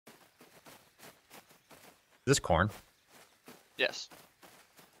this corn? Yes.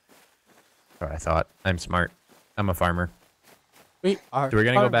 That's what I thought. I'm smart. I'm a farmer. We are. So we're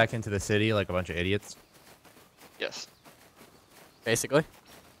gonna go back into the city like a bunch of idiots. Yes. Basically.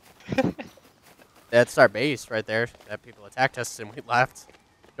 That's our base right there. That people attacked us and we left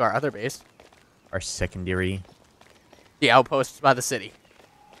to our other base. Our secondary. The outposts by the city.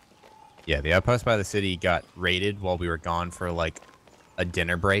 Yeah, the outpost by the city got raided while we were gone for like a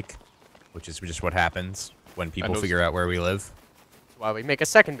dinner break, which is just what happens when people figure out where we live. That's why we make a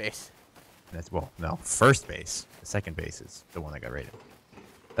second base. And that's, well, no, first base. The second base is the one that got raided.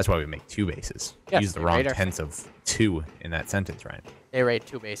 That's why we make two bases. Yes, Use the they wrong raid our- tense of two in that sentence, Ryan. They raid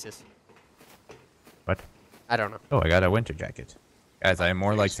 2 bases. What? I don't know. Oh, I got a winter jacket. Guys, I am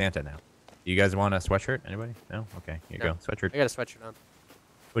more like Santa now. Do you guys want a sweatshirt? Anybody? No? Okay, here you No. go. Sweatshirt. I got a sweatshirt on.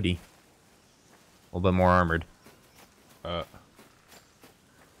 Hoodie. A little bit more armored. Uh,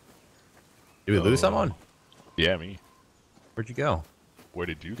 Did we lose someone? Yeah, me. Where'd you go? Where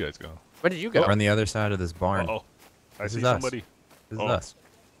did you guys go? Where did you go? We're on the other side of this barn. Oh, I This see is us. somebody. This Oh. is us.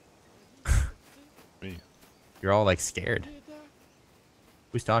 Me. You're all like scared.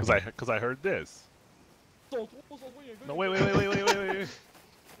 Who's talking? Because I heard this. No, wait.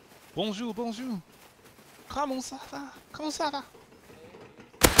 Bonjour, bonjour. Comment ça va? Comment ça va?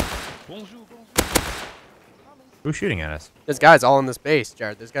 Bonjour, bonjour. Who's shooting at us? There's guys all in this base,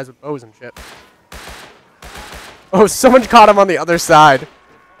 Jared. There's guys with bows and shit. Oh, someone caught him on the other side.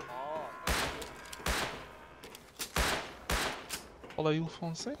 Parlez-vous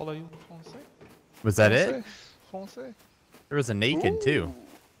français? Parlez-vous français? Was that it? Français? There was a naked too.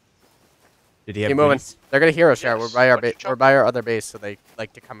 Did he have Keep moving. booties? They're gonna hear us, Jared. Yes. We're by our Watch your we're by our other base, so they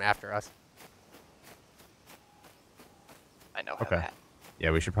like to come after us. I know Okay. how that.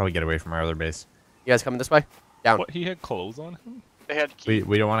 Yeah, we should probably get away from our other base. You guys coming this way? Down. What? He had clothes on him? They had key.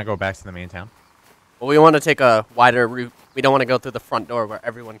 We don't want to go back to the main town. Well, we want to take a wider route. We don't want to go through the front door where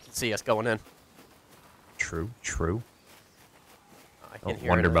everyone can see us going in. True. I Oh, can't hear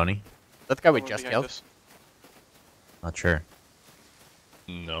Wonder anything. Bunny. Is that the guy we One just behind killed? us. Not sure.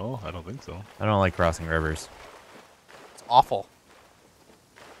 No, I don't think so. I don't like crossing rivers. It's awful.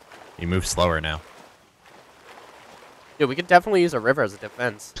 You move slower now. Dude, we could definitely use a river as a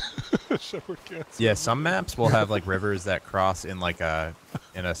defense. Shepherd cats. Yeah, some maps will have like rivers that cross in like a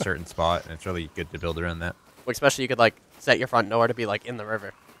certain spot, and it's really good to build around that. Especially you could like set your front door to be like in the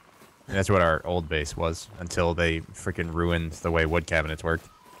river. And that's what our old base was until they freaking ruined the way wood cabinets worked.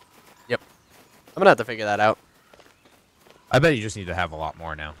 Yep. I'm gonna have to figure that out. I bet you just need to have a lot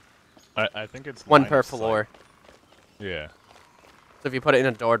more now. I think it's One line per of sight. floor. Yeah. So if you put it in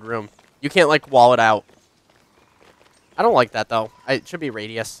a doored room, you can't like wall it out. I don't like that though. It should be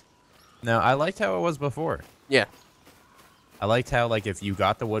radius. No, I liked how it was before. Yeah. I liked how like if you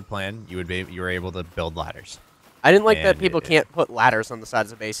got the wood plan, you were able to build ladders. I didn't like that And people it- can't put ladders on the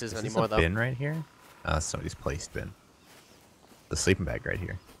sides of bases Is this anymore a though. bin right here? Oh, that's somebody's placed bin. The sleeping bag right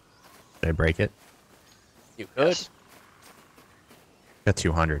here. Did I break it? You could. Yes. Got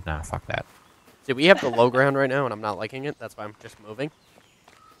 200. Nah, fuck that. See, we have the low ground right now, and I'm not liking it. That's why I'm just moving.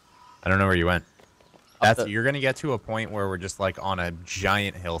 I don't know where you went. Up That's the- you're gonna get to a point where we're just like on a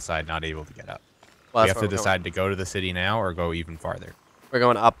giant hillside, not able to get up. Well, We that's have where to we're decide to go to the city now or go even farther. Going. We're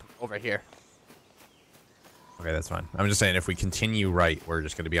going up over here. Okay, that's fine. I'm just saying if we continue right, we're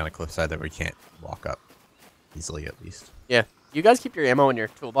just gonna be on a cliffside that we can't walk up easily, at least. Yeah. You guys keep your ammo in your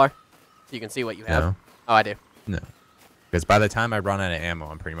toolbar, so you can see what you have. No. Oh, I do. No, because by the time I run out of ammo,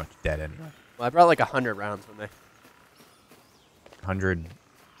 I'm pretty much dead anyway. Well, I brought like 100 rounds with me. 100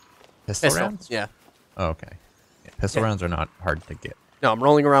 pistol rounds? Yeah. Oh, okay. Yeah, pistol Yeah. rounds are not hard to get. No, I'm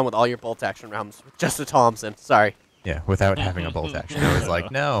rolling around with all your bolt action rounds with just a Thompson. Sorry. Yeah, without having a bolt action. I was like,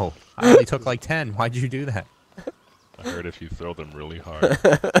 no, I only took like 10. Why'd you do that? I heard if you throw them really hard.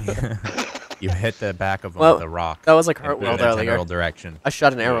 You hit the back of them Well, with a rock. That was like in Hurt a World general earlier. direction. I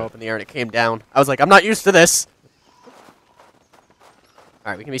shot an arrow Yeah. up in the air and it came down. I was like, I'm not used to this. All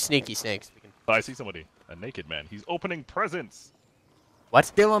right, we can be sneaky snakes. We can. Oh, I see somebody. A naked man. He's opening presents.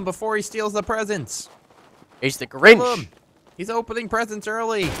 What? Kill him before he steals the presents. He's the Kill Grinch. him. He's opening presents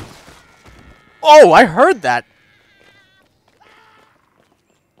early. Oh, I heard that.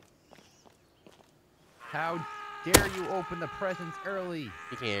 How dare you open the presents early? You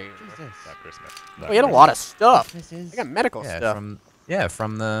can't hear you. Jesus. Not Christmas. Oh, he had a lot of stuff. This is I got medical yeah, stuff.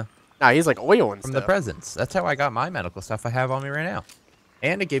 from the Nah, he's like oil and from stuff. the presents. That's how I got my medical stuff I have on me right now.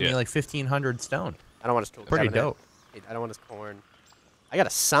 And it gave me Yeah. like 1,500 stone. I don't want his tool Pretty cabinet. dope. I don't want his corn. I got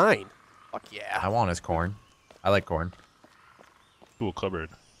a sign. Fuck yeah. I want his corn. I like corn. Cool cupboard.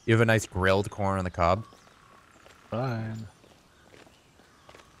 You have a nice grilled corn on the cob. Fine.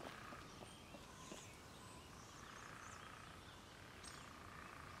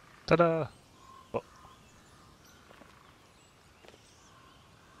 Ta-da! Oh.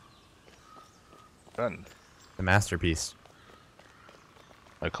 Done. The masterpiece.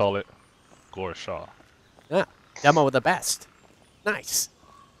 I call it Gore Shaw. Yeah. Demo the best. Nice.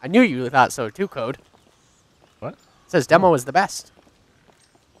 I knew you thought so too, Code. What? It says demo is the best.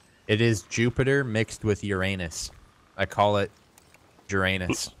 It is Jupiter mixed with Uranus. I call it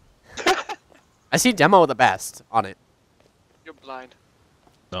Uranus. I see demo the best on it. You're blind.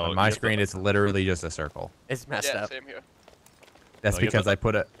 No, On my you screen, it's literally just a circle. It's messed Yeah, up. same here. That's No, you because have I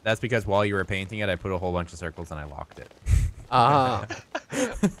put a. That's because while you were painting it, I put a whole bunch of circles and I locked it. Ah.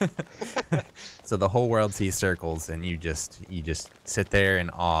 So the whole world sees circles, and you just sit there in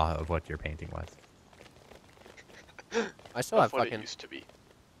awe of what your painting was. I still have That's what it fucking used to be.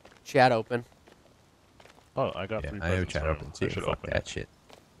 chat open. Oh, I got Yeah, 3 I have presents chat for him. open I too. should Fuck open that it. shit.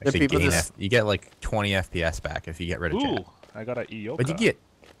 The Actually, people gain just- you get like 20 FPS back if you get rid of Ooh, chat. I got a Ioka. What'd you get?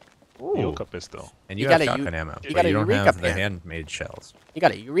 Ioka pistol. And You you have got a shotgun ammo. you but got a you don't Eureka have the pan. handmade shells. You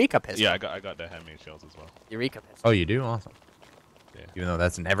got a Eureka pistol. Yeah, I got the handmade shells as well. Eureka pistol. Oh, you do? Awesome. Yeah. Even though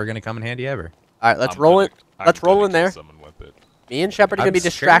that's never going to come in handy ever. All right, let's I'm roll gonna- it. I'm Let's roll gonna in kill there. someone with it. Me and Shepard are gonna I'm be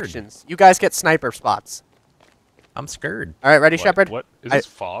scared. distractions. You guys get sniper spots. I'm scared. All right, ready, What? Shepard? What? Is I- this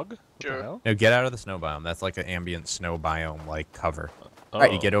fog? What Sure. the hell? No, get out of the snow biome. That's like an ambient snow biome like cover.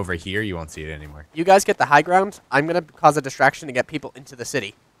 Right, You get over here, you won't see it anymore. You guys get the high ground. I'm gonna cause a distraction to get people into the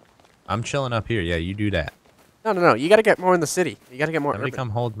city. I'm chilling up here. Yeah, you do that. No. You gotta get more in the city. You gotta get more Somebody urban. come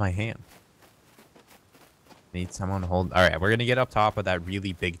hold my hand. Need someone to hold. All right, we're gonna get up top of that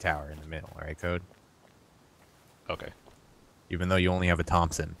really big tower in the middle. All right, Code. Okay. Even though you only have a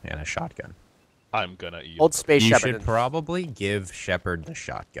Thompson and a shotgun, I'm gonna Hold space, you Shepard. should probably give Shepard the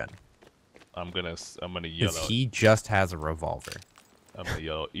shotgun I'm gonna yell because out. he just has a revolver. I'm gonna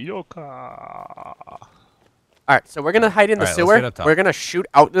yell Ioka. All right, so we're gonna hide in the All right, let's sewer. get up top. We're gonna shoot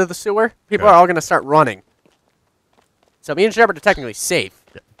out into the sewer. People Okay. are all gonna start running. So me and Shepard are technically safe.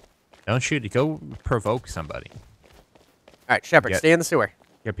 Don't shoot. Go provoke somebody. All right, Shepard, Get- stay in the sewer.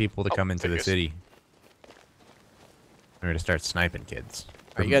 Get people to Oh, come into the figures. city. We're gonna start sniping kids.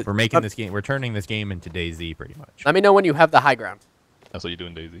 Are you We're, guys- we're making this game. We're turning this game into DayZ pretty much. Let me know when you have the high ground. That's what you're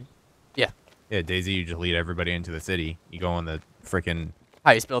doing, Daisy. Yeah, Yeah, DayZ. You just lead everybody into the city. You go on the freaking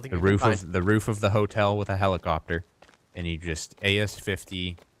highest building. the you can roof find. of the roof of the hotel with a helicopter, and you just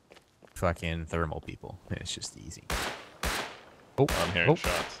AS-50 fucking thermal people. It's just easy. Oh, I'm hearing oh,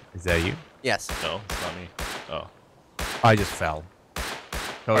 shots. is that you? Yes. No, it's not me. Oh. I just fell.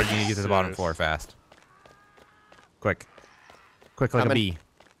 Oh, Are you need you to get to the bottom serious? floor fast. Quick. Quick like Coming. a bee.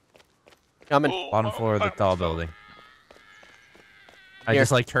 Coming. Oh, Bottom floor of the tall fell. building. I Here.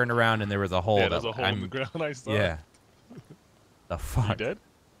 just like turned around and there was a hole. Yeah, that there's a hole in the I'm- ground. I saw. Yeah. The You fuck? dead?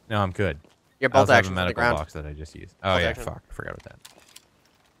 No, I'm good. Your I bolt also have a action on the medical ground. box that I just used. Oh Bolt yeah, action. fuck. I forgot about that.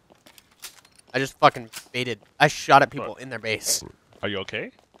 I just fucking baited. I shot at people in their base. Are you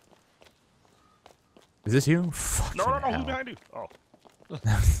okay? Is this you? Fucking No, who's hell. behind you? Oh.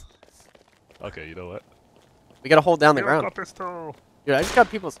 Okay, you know what? We gotta hold down the Ioka ground. pistol. Dude, I just got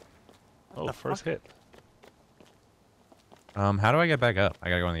people's. Oh, the first fuck? hit. How do I get back up? I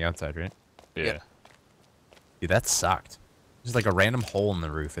gotta go on the outside, right? Yeah. Dude, that sucked. Just like a random hole in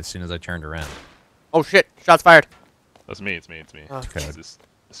the roof as soon as I turned around. Oh shit! Shots fired. That's me. It's me. It's me. Oh. Okay.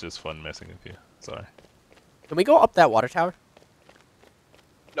 It's just fun messing with you. Sorry. Can we go up that water tower?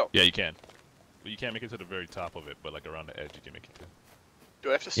 Yeah, you can. But you can't make it to the very top of it, but like around the edge, you can make it to. Do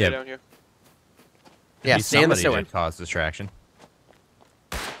I have to stay Yeah. down here? Yeah, Maybe stay in the somebody sewer. did cause distraction.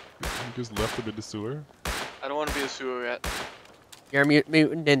 You just left him in the sewer. I don't want to be a sewer rat. You're a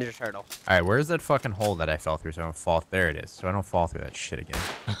mutant ninja turtle. All right, where's that fucking hole that I fell through? So I don't fall. There it is. So I don't fall through that shit again.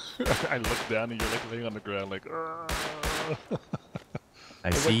 I look down and you're like laying on the ground, like. "Argh." I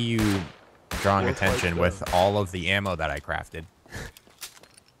see you drawing Four flights attention down. with all of the ammo that I crafted.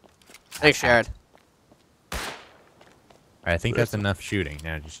 Thanks, Jared. All right, I think that's enough shooting.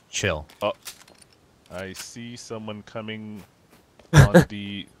 Now just chill. Oh, I see someone coming on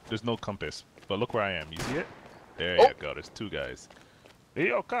the. There's no compass, but look where I am. You see it? There Oh. you go. There's 2 guys.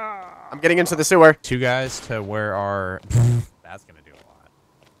 Ioka! I'm getting into the sewer. 2 guys to where our. That's gonna do a lot.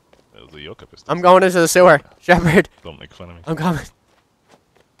 That was the Ioka pistol. I'm going into the sewer. Shepard, Don't make fun of me. I'm coming.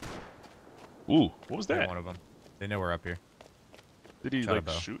 Ooh, what was They're that? one of them. They know we're up here. Did he Shot a like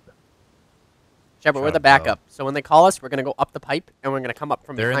bow. shoot? Shepard, we're Shot the a bow. backup. So when they call us, we're gonna go up the pipe and we're gonna come up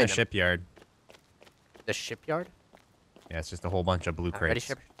from They're in behind the them. shipyard. The shipyard? Yeah, it's just a whole bunch of blue Ready, crates.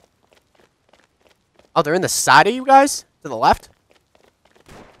 Shepard? Oh, they're in the side of you guys? To the left?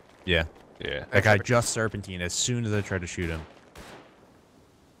 Yeah. Yeah. That guy Shepard. just serpentine as soon as I tried to shoot him.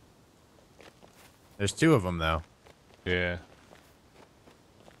 There's 2 of them though. Yeah.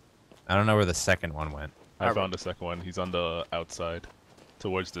 I don't know where the second one went. I found the second one. He's on the outside,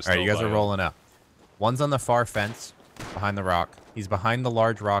 towards the. All right, you guys are rolling up. One's on the far fence, behind the rock. He's behind the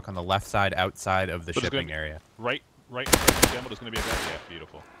large rock on the left side, outside of the shipping area. Right in front of the demo. There's gonna be a guy. Yeah,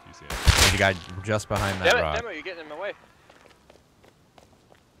 beautiful. You see it. There's a guy just behind that rock. Demo, you're getting in my way.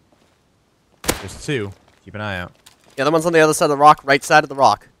 There's two. Keep an eye out. The other one's on the other side of the rock, right side of the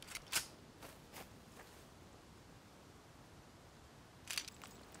rock.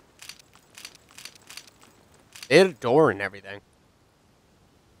 They had a door and everything.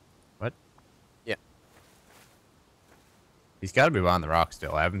 What? Yeah. He's got to be behind the rock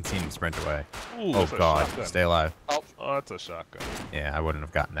still. I haven't seen him sprint away. Ooh, Oh that's a god, shotgun. stay alive. Oh, that's a shotgun. Yeah, I wouldn't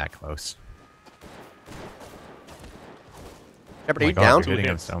have gotten that close. Shepard, Oh are my you god, down? you're hitting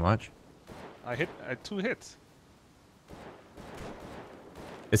him hits. so much. I had 2 hits.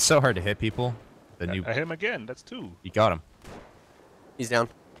 It's so hard to hit people. The new, I hit him again. That's 2. you got him. He's down.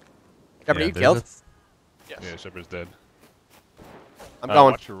 Shepard, Yeah, are you there's killed? Yes. Yeah, Shepard's dead. I'm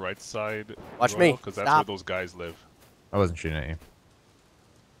going. Watch your right side. Watch me. Because that's Stop. where those guys live. I wasn't shooting at you.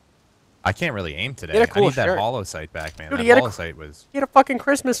 I can't really aim today. He had a cool I need that shirt. hollow sight back, man. Dude, that he had a hollow c- sight was He had a fucking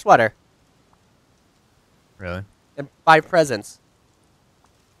Christmas sweater really. and 5 presents.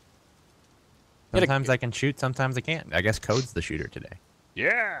 He had a- Sometimes I can shoot, sometimes I can't. I guess Code's the shooter today.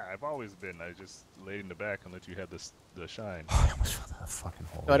 Yeah, I've always been. I just laid in the back and let you have the shine. I almost fell down a fucking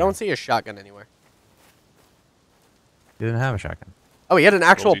hole. So I don't see a shotgun anywhere. He didn't have a shotgun. Oh, he had an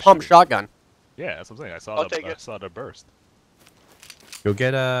actual you pump shoot. shotgun. Yeah, that's what I'm saying. I'll take I it. saw the burst. Go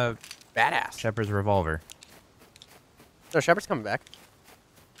get a Badass. Shepard's revolver. No, Shepard's coming back.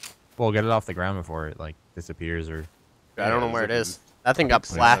 Well, get it off the ground before it like disappears or. I don't know Yeah, where it it's is. That thing got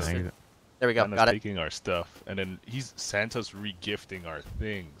think so. blasted. There we go. Santa's Got it. taking our stuff, and then Santa's regifting our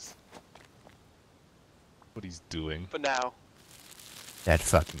things. What he's doing? For now. That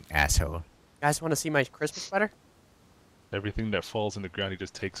fucking asshole. Guys, want to see my Christmas sweater? Everything that falls in the ground, he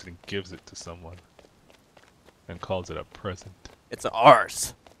just takes it and gives it to someone, and calls it a present. It's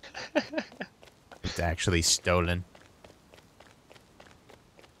ours. It's actually stolen.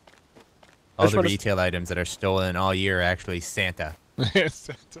 All Which the one is- retail items that are stolen all year are actually Santa.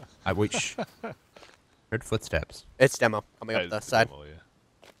 Santa. I wish. Heard footsteps. It's demo coming up That the is side. normal, yeah.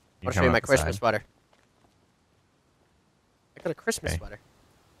 I'll show come you up my the Christmas side. sweater. I got a Christmas Okay. sweater.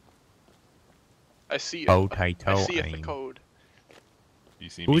 I see it. Bow tie toe. I see it, the aim. code. You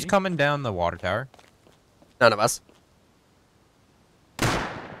see Who's me? coming down the water tower? None of us.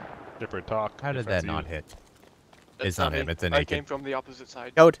 Dipper talk. How did if that that's not you. hit? That's It's not me. him, it's a I naked. came from the opposite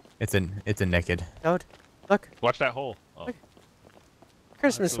side. Code. It's a naked. Code. Look. Watch that hole. Oh, Look.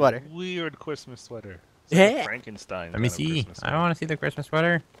 Christmas that's a sweater. Weird Christmas sweater. It's like a Yeah. Frankenstein. Let me kind of see. Christmas I don't want to see the Christmas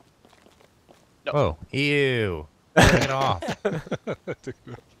sweater. No. Whoa. Ew. Take it off. sweater.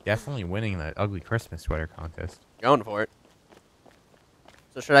 Definitely winning the ugly Christmas sweater contest. Going for it.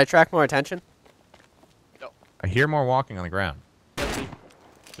 So should I attract more attention? I hear more walking on the ground. That's me.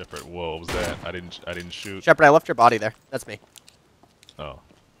 Dipper, whoa, what was that? I didn't shoot. Shepard, I left your body there. That's me. Oh,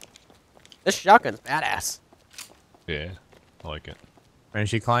 This shotgun's badass. yeah. I like it. And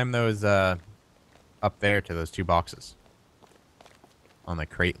she climbed those up there to those 2 boxes. On the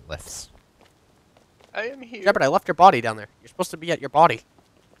crate lifts. I am here. Shepard, I left your body down there. You're supposed to be at your body.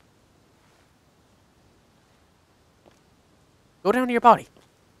 Go down to your body.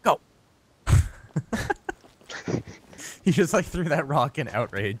 Go. He just like threw that rock in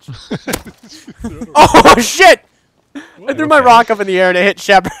outrage. Oh shit! I threw my Okay. rock up in the air to hit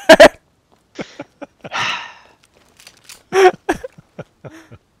Shepard.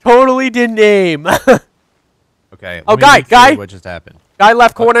 Totally didn't aim. Okay. Oh, let me guy, read through guy! What just happened? Guy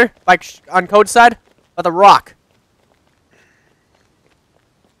left corner, like on code side, by the rock.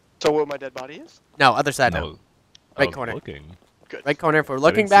 So where my dead body is? No, other side. No. Right I was corner. Looking. Good. Right corner. If we're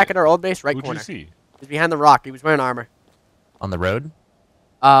looking didn't see back it. at our old base, right Who'd corner. you see? He's behind the rock. He was wearing armor. On the road?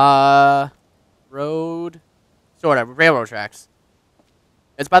 Road, sort of railroad tracks.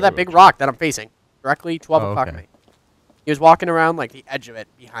 It's by that Railroad big tracks. rock that I'm facing, directly 12 Oh, o'clock okay. me. He was walking around like the edge of it,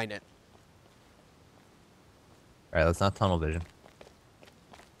 behind it. Alright, let's not tunnel vision.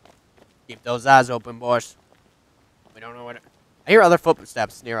 Keep those eyes open, boys. We don't know what. I hear other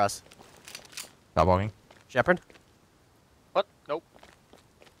footsteps near us. Stop walking. Shepard, What? Nope.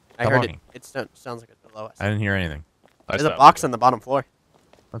 I Stop heard walking. it. It sounds like it's below us. I didn't hear anything. I There's a stopped box looking. on the bottom floor.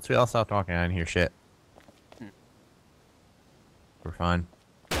 Once we all stop talking, I didn't hear shit. Hmm. We're fine.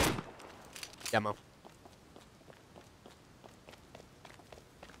 Demo.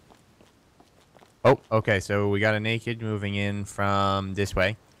 Oh, okay, so we got a naked moving in from this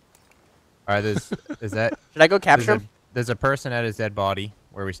way. Alright, is that... Should I go capture there's him? there's a person at his dead body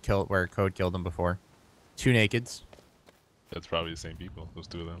where Code killed them before. 2 nakeds. That's probably the same people. Those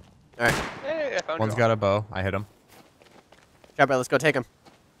 2 of them. All right, Hey, I found One's you. got a bow. I hit him. Chopper, let's go take him.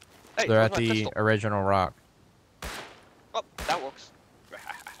 Hey, They're where's at my the pistol? original rock. Oh, that works.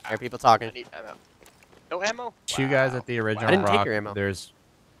 I hear people I talking. need ammo. No ammo? 2 guys at the original I didn't take rock. your ammo. There's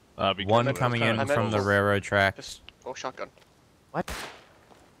Because one that's coming kinda in from the close. railroad tracks. Oh, shotgun. What?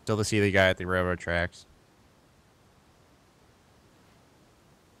 Still to see the guy at the railroad tracks.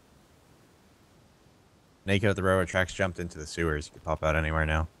 Naked at the railroad tracks jumped into the sewers. You can pop out anywhere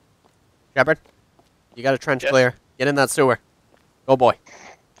now. Shepard, you got a trench Yes. clear. Get in that sewer. Go, boy.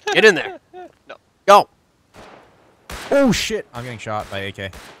 Get in there. No. Go. Oh shit! I'm getting shot by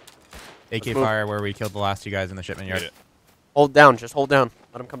AK. AK move. fire where we killed the last 2 guys in the shipment yard. Yeah. Hold down. Just hold down.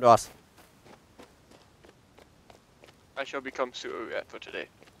 Let him come to us. I shall become Suat for today.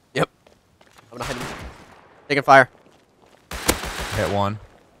 Yep. I'm gonna hit him. Taking fire. Hit 1.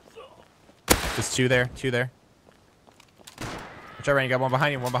 There's 2 there. 2 there. Watch out, Ryan. You got one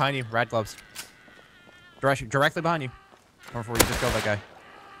behind you. One behind you. Rad gloves. Directly behind you. Come before you just killed that guy.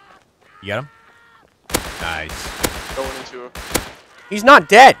 You got him? Nice. Going into a... He's not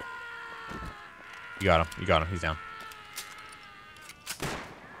dead. You got him. You got him. He's down.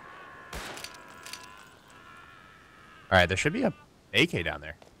 Alright, there should be a AK down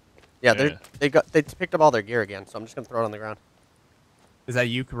there. Yeah, Yeah. they picked up all their gear again, so I'm just gonna throw it on the ground. Is that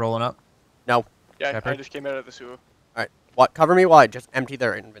you rolling up? No. Yeah, I Shepard? just came out of the sewer. All right. What? Cover me while I just empty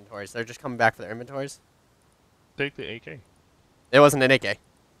their inventories. They're just coming back for their inventories. Take the AK. It wasn't an AK. It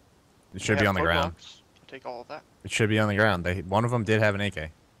should I be have on the code ground. blocks. Take all of that. It should be on the ground. One of them did have an AK.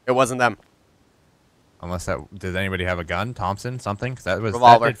 It wasn't them. Unless that... Did anybody have a gun? Thompson? Something? 'Cause that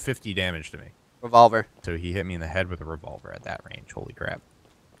Revolver. did 50 damage to me. Revolver. So he hit me in the head with a revolver at that range. Holy crap.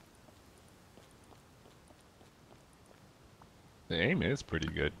 The aim is pretty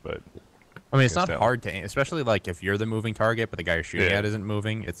good, but I mean, it's Guess not that- hard to aim, especially like if you're the moving target, but the guy you're shooting Yeah. at isn't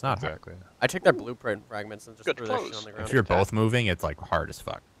moving. It's not hard. exactly. I took their blueprint fragments and just Good threw that shit close. on the ground. If you're both moving, it's like hard as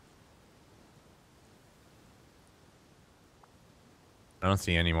fuck. I don't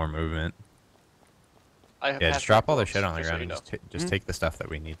see any more movement. I have Yeah, hazmat just drop all the gloves, shit on the just so ground you and know. just Mhm. take the stuff that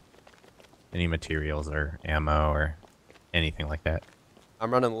we need. Any materials or ammo or anything like that.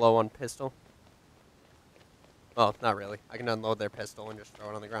 I'm running low on pistol. Oh, not really. I can unload their pistol and just throw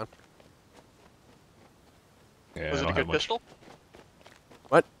it on the ground. Yeah, Was I it don't a have good much. pistol?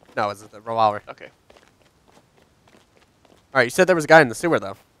 What? No, it's the revolver. Okay. All right, you said there was a guy in the sewer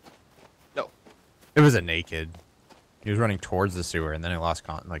though. It was a naked. He was running towards the sewer and then he lost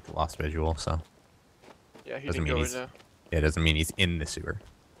lost visual, so Yeah, he Doesn't didn't mean go he's- in it doesn't mean he's in the sewer.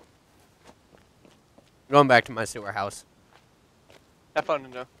 I'm going back to my sewer house Have fun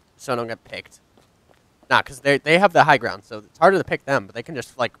in there. so I don't get picked. Nah, because they have the high ground, so it's harder to pick them, but they can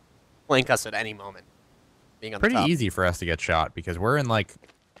just like flank us at any moment. Being on Pretty the top. easy for us to get shot because we're in like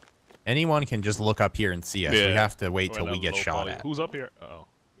anyone can just look up here and see us. We Yeah. have to wait We're till in we a get low shot poly- at. Who's up here? Oh,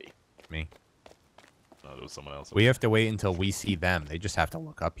 Me. no, there was someone else. We have to wait until we see them. They just have to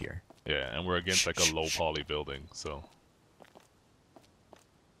look up here. Yeah, and we're against like a low poly building, so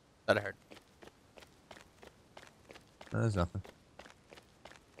That I heard. There's nothing.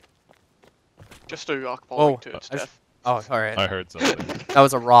 Just a rock falling Whoa, to its I just- death. Oh, alright. I heard something. That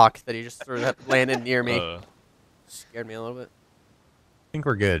was a rock that he just threw that landed near me. Uh, Scared me a little bit. I think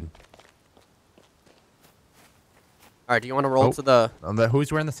we're good. Alright, do you want to roll Oh. to the...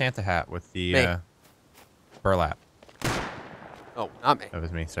 Who's wearing the Santa hat with the Me. burlap? Oh, not me. That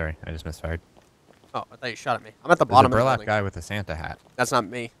was me. Sorry, I just misfired. Oh, I thought you shot at me. I'm at the There's a bottom of the burlap building. guy with a Santa hat. That's not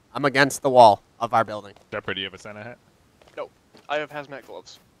me. I'm against the wall of our building. Shepard, do you have a Santa hat? I have hazmat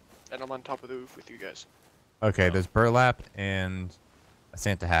gloves. And I'm on top of the roof with you guys. Okay, Oh. there's burlap and a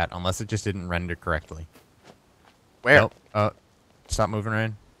Santa hat, unless it just didn't render correctly. Where? Nope. Stop moving,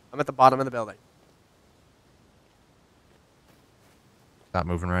 Ryan. I'm at the bottom of the building. Stop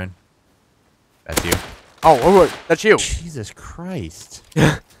moving, Ryan. That's you. Oh, that's you. Jesus Christ.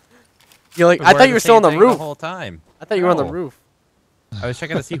 You like? I We're thought you were still on the the roof. whole time. I thought you were on the No. roof. I was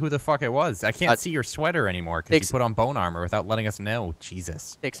checking to see who the fuck it was. I can't see your sweater anymore because you Takes- put on bone armor without letting us know.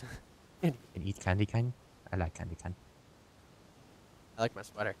 Jesus. Takes. Can you eat candy cane? I like candy cane. I like my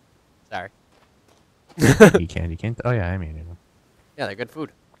sweater. Sorry. Eat candy cane? Oh yeah, I mean it. Yeah, they're good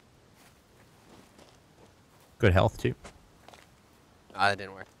food. Good health too. Ah, that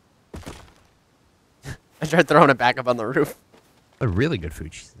didn't work. I tried throwing it back up on the roof. They're really good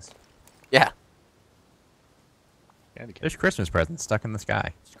food. Jesus. Yeah. Candy cane. There's Christmas presents stuck in the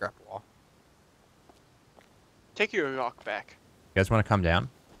sky. Scrap wall. Take your rock back. You guys want to come down?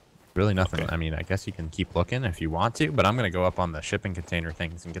 Really nothing. Okay. I mean, I guess you can keep looking if you want to, but I'm gonna go up on the shipping container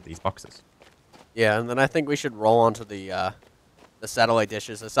things and get these boxes. Yeah, and then I think we should roll onto the satellite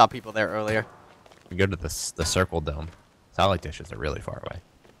dishes. I saw people there earlier. We go to the circle dome. Satellite dishes are really far away.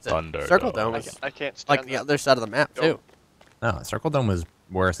 The Thunder Circle Dome. Dome I, is I can't stand like the that. other side of the map Dome. too. No, circle dome was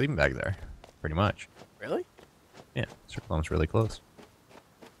where a sleeping bag there, pretty much. Really? Yeah, circle dome's really close.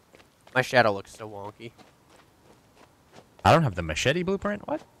 My shadow looks so wonky. I don't have the machete blueprint.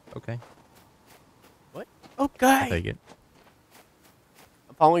 What? Okay, I'll Okay. take it.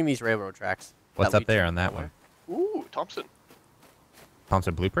 I'm following these railroad tracks. What's that up lead there to on that nowhere. one? Ooh, Thompson.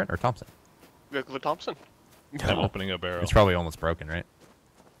 Thompson blueprint or Thompson? Regular Thompson. I'm opening a barrel. It's probably almost broken, right?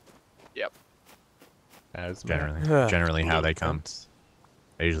 Yep. As Generally how they come.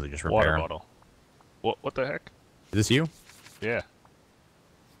 They usually just repair Water 'em. bottle. What the heck? Is this you? Yeah.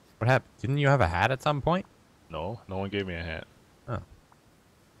 What happened? Didn't you have a hat at some point? No one gave me a hat. Oh.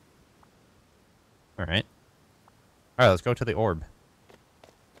 All right. All right, let's go to the orb.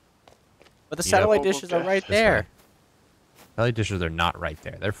 But the Meet up. satellite We'll go dishes are this right way. there. Satellite dishes are not right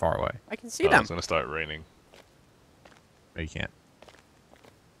there. They're far away. I can see Oh, them. it's gonna start raining. No, you can't.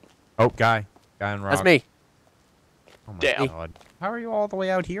 Oh, guy on rock. That's me. Oh my Damn. god. How are you all the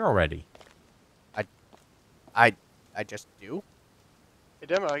way out here already? I just do. Hey,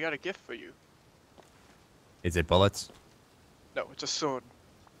 Demo, I got a gift for you. Is it bullets? No, it's a sword.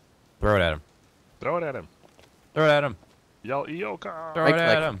 Throw it at him. Throw it at him. Throw it at him. Yell Eoka. Throw Right it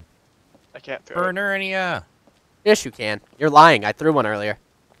click. at him. I can't throw For it. Nernia. Yes, you can. You're lying. I threw one earlier.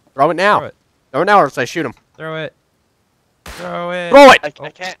 Throw it now. Throw it. Throw it now, or else I shoot him. Throw it. Throw it. Throw it. I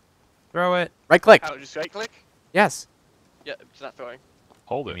can't. Throw it. Right click. How? Just right click? Yes. Yeah, it's not throwing.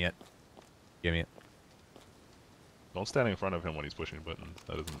 Hold Give me it. it. Give me it. Don't stand in front of him when he's pushing buttons.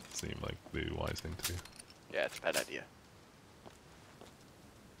 That doesn't seem like the wise thing to do. Yeah, it's a bad idea.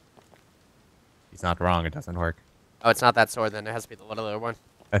 He's not wrong. It doesn't work. Oh, it's not that sword then. It has to be the littler one.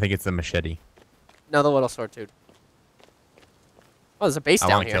 I think it's the machete. No, the little sword too. Oh, there's a base I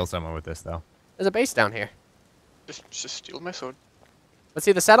down want to here. kill someone with this, though. There's a base down here. Just steal my sword. Let's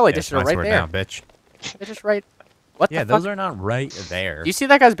see, the satellite Yeah, dishes my are right sword there. now, bitch. They're just right. What Yeah, the fuck? those are not right there. Do you see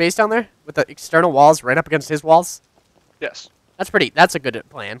that guy's base down there with the external walls right up against his walls? Yes. That's a good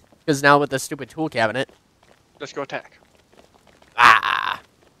plan. Because now with the stupid tool cabinet. Let's go attack. Ah!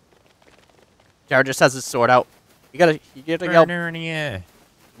 Jared just has his sword out. You gotta For yell Nernia.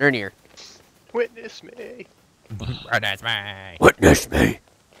 Nernir. Witness me. That's me. Witness me.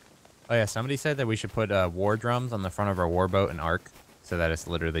 Oh yeah, somebody said that we should put war drums on the front of our warboat and arc, so that it's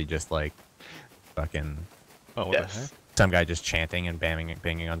literally just like fucking Oh, what the Yes. heck? some guy just chanting and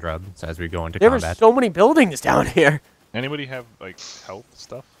banging on drums as we go into There were combat. so many buildings down here. Anybody have like health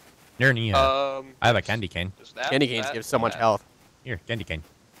stuff? Nernia. I have a candy cane. There's that, Candy canes that, give so much that. health. Here, candy cane.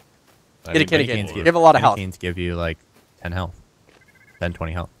 Get a candy Candy cane. canes Give a lot of candy health. canes give you like 10 health. 10,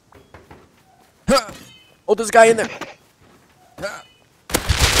 20 health. Oh, there's a guy in there.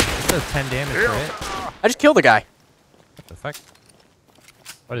 This does 10 damage for it. I just killed the guy. What the fuck?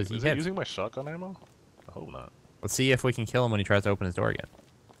 What is he Is he hit? using my shotgun ammo? I hope not. Let's see if we can kill him when he tries to open his door again.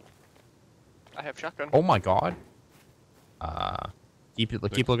 I have shotgun. Oh my god. Keep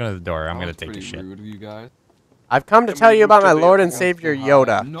looking at the door. I'm That gonna was take the pretty shit. rude of you guys. I've come to Can tell we you move about to my the Lord and other Savior Uh,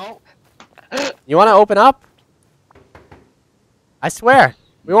 Yoda. No. You want to open up? I swear,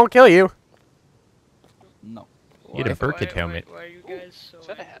 we won't kill you. No. You had a burkett helmet. Why are you guys so Is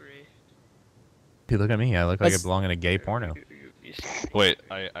that a hat? angry? Dude, look at me. I look like I Let's- belong in a gay porno. You Wait,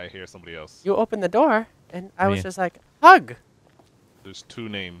 I hear somebody else. You opened the door, and I was Yeah. just like, hug. There's two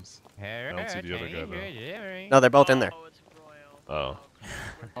names. I don't see the other guy though. No, they're both in there. Oh, it's Royal. Oh.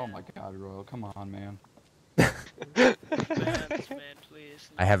 Oh my God, Royal, come on, man. Man, please.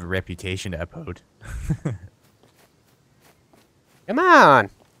 I have a reputation to uphold. Come on.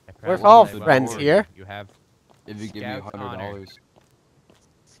 We're all the friends door. here. You have If you give me Scout's honor. $100,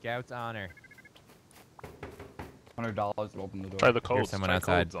 Scout's honor. $100 to open the door. Try the I hear codes. someone Try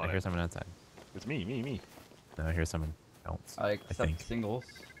outside. codes on I hear it. someone outside. It's me. No, I hear someone else. I accept think. singles.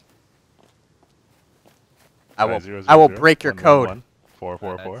 I will. 5000 I will break your code. 111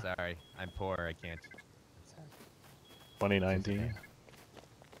 444 Sorry, I'm poor. I can't. 2019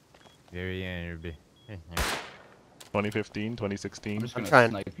 Very 2015 I'm 2016 just gonna trying.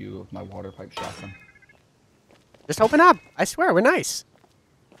 snipe you with my water pipe shotgun. Just open up. I swear, we're nice.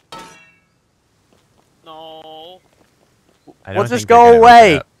 No. I We'll don't just think they're go gonna open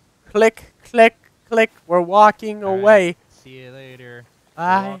away. up. Click, click, click. We're walking All right. away. See you later.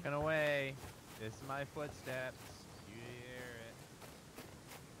 Bye. Walking away. This is my footsteps. You hear it.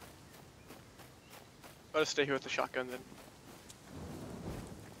 I'll just stay here with the shotgun then.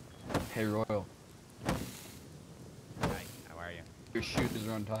 Hey, Royal. Hi, how are you? Your shoes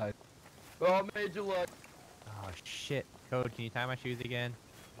are untied. Oh, made you look. Oh shit. Code, can you tie my shoes again?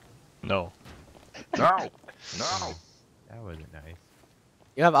 No. No. No. That wasn't nice.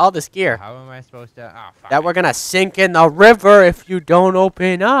 You have all this gear How am I supposed to? Oh fuck. that we're gonna sink in the river if you don't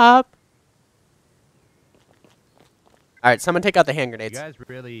open up. All right, someone take out the hand You grenades. guys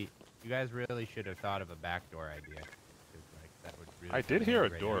really should have thought of a backdoor idea. 'Cause, like, that would really I did come hear a in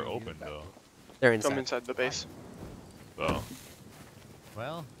great door handy. open though. They're Come inside. inside the base. Oh.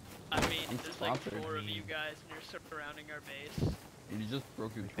 Well, I mean, I'm there's like sponsored. 4 of you guys and you're surrounding our base. You just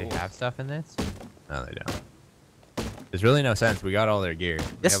broke your they tools. have stuff in this? No, they don't. There's really no sense. We got all their gear. We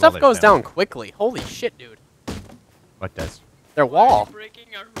This have all stuff their goes stuff. down quickly. Holy shit, dude. What does? Their Why are wall. you breaking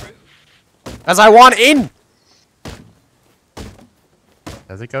our roof? Cause I want in.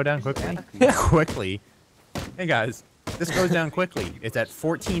 Does it go down quickly? Quickly. Hey guys, this goes down quickly. It's at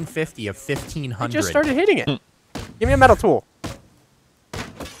 1450 of I 1500. just started hitting it. Give me a metal tool.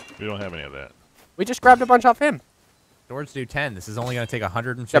 We don't have any of that. We just grabbed a bunch off him. Swords do 10. This is only going to take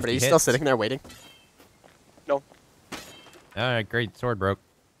 150 Shepard, are you hits. still sitting there waiting? No. Alright, great. Sword broke.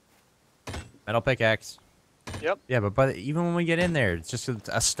 Metal pickaxe. Yep. Yeah, but even when we get in there, it's just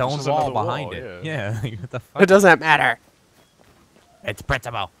a stone just wall another behind wall, it. yeah. Yeah, what the fuck? It doesn't matter. It's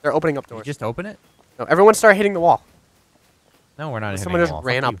principle. They're opening up Did you doors. just open it? No, everyone start hitting the wall. No, we're not hitting Someone the just wall.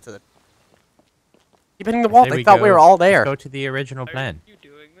 ran Fuck up you. to the. Keep hitting the I wall. say They thought we were all let's there. go to the original Are plan. you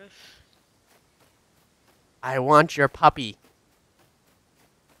doing this? I want your puppy.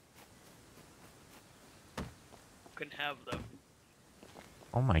 You can have them.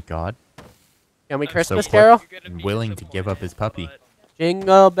 Oh my god. Can we I'm Christmas so Carol? You're gonna And be willing to give up his puppy. disappointed,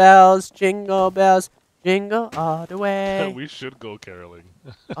 Jingle bells, jingle all the way. We should go caroling.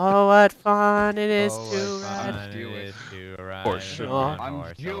 Oh, what fun it is Oh, to what ride. fun it Jewish. is to ride Or should we? on I'm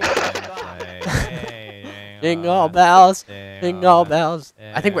horse Jewish. open sleigh. Hey, Jingle bells, jingle jingle bells.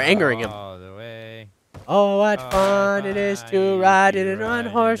 I think we're jingle angering him. all the way. Oh, what Oh, fun it is to ride in a ride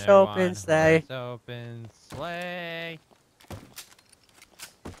one-horse in a open sleigh. one-horse open sleigh.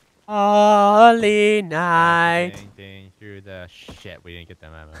 Holy night. Ding, ding, through the shit. We didn't get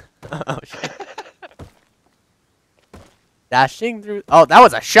that memo. Oh, shit. Dashing through. Oh, that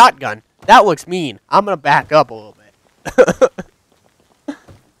was a shotgun. That looks mean. I'm gonna back up a little bit.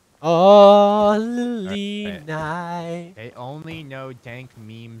 Holy Alright. night. They only know dank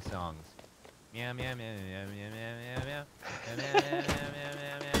meme songs. Meow meow meow meow meow meow meow meow meow meow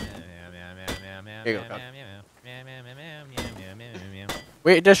meow meow meow meow Here you go, meow Code. meow meow meow meow meow meow meow.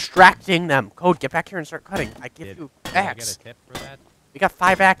 We're distracting them. Code, get back here and start cutting. I give you Did I get axe. a tip for that? We got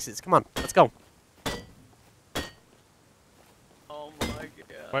 5 axes. Come on, let's go. Oh my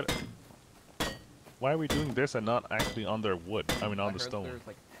god. What? Why are we doing this and not actually on their wood? I mean, I on the heard stone. there's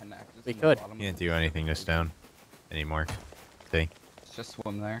like 10 axes We in the could. bottom. You can't do anything to stone anymore. See? Just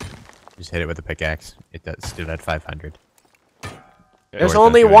swim there. Just hit it with a pickaxe. It does stood at 500. There's Or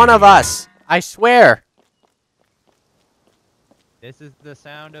only don't do one of anything. us. I swear. This is the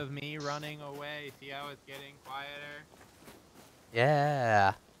sound of me running away. See how it's getting quieter?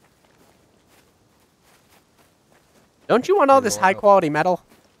 Yeah. Don't you want all this high quality metal?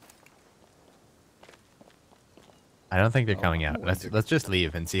 I don't think they're Oh, coming I'm out. willing Let's to- just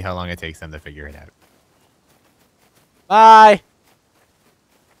leave and see how long it takes them to figure it out. Bye.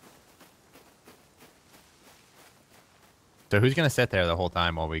 So who's gonna sit there the whole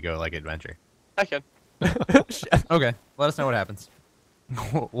time while we go like adventure? I can. Okay, let us know what happens.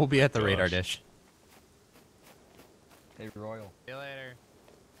 We'll be at the radar Gosh. dish. Hey, Royal. See you later.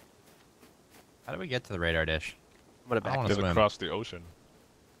 How do we get to the radar dish? I'm gonna I back. wanna Just swim. across the ocean.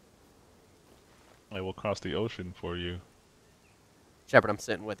 I will cross the ocean for you. Shepard, I'm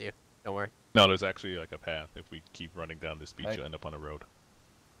sitting with you. Don't worry. No, there's actually like a path. If we keep running down this beach, Hey. you'll end up on a road.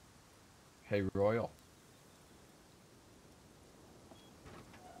 Hey, Royal.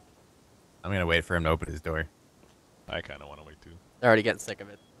 I'm gonna wait for him to open his door. I kind of want to wait too. They're already getting sick of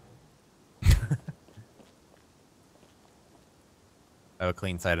it. I have a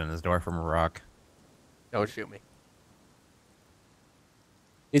clean sight on his door from a rock. Don't shoot me.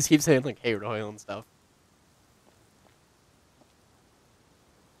 He just keeps saying like, "Hey, Royal" and stuff.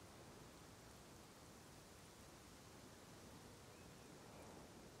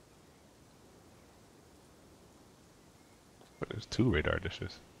 But there's 2 radar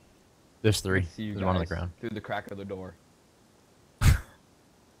dishes. There's I 3. see you There's one on the guys ground. through the crack of the door.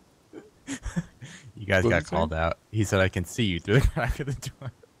 You guys What got did he say? called out. He said, "I can see you through the crack of the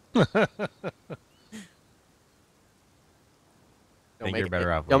door." Think you're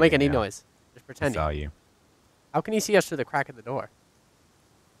better off Don't make leaving any now. noise. Just I pretend. saw you. How can he see us through the crack of the door?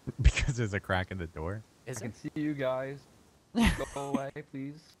 Because there's a crack in the door. I Is can there? see you guys. Go away,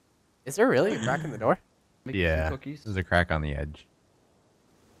 please. Is there really a crack in the door? Make you Yeah. some cookies. There's a crack on the edge.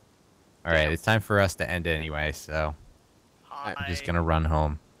 All right, it's time for us to end it anyway, so Hi. I'm just gonna run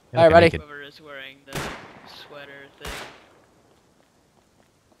home. All right, Look, I buddy. make it- Whoever is wearing the sweater thing.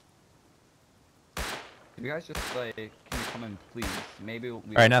 You guys just like, can you come in, please? Maybe. All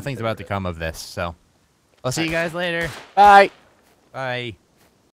right, nothing's about to come of this, so I'll see you guys later. Bye. Bye.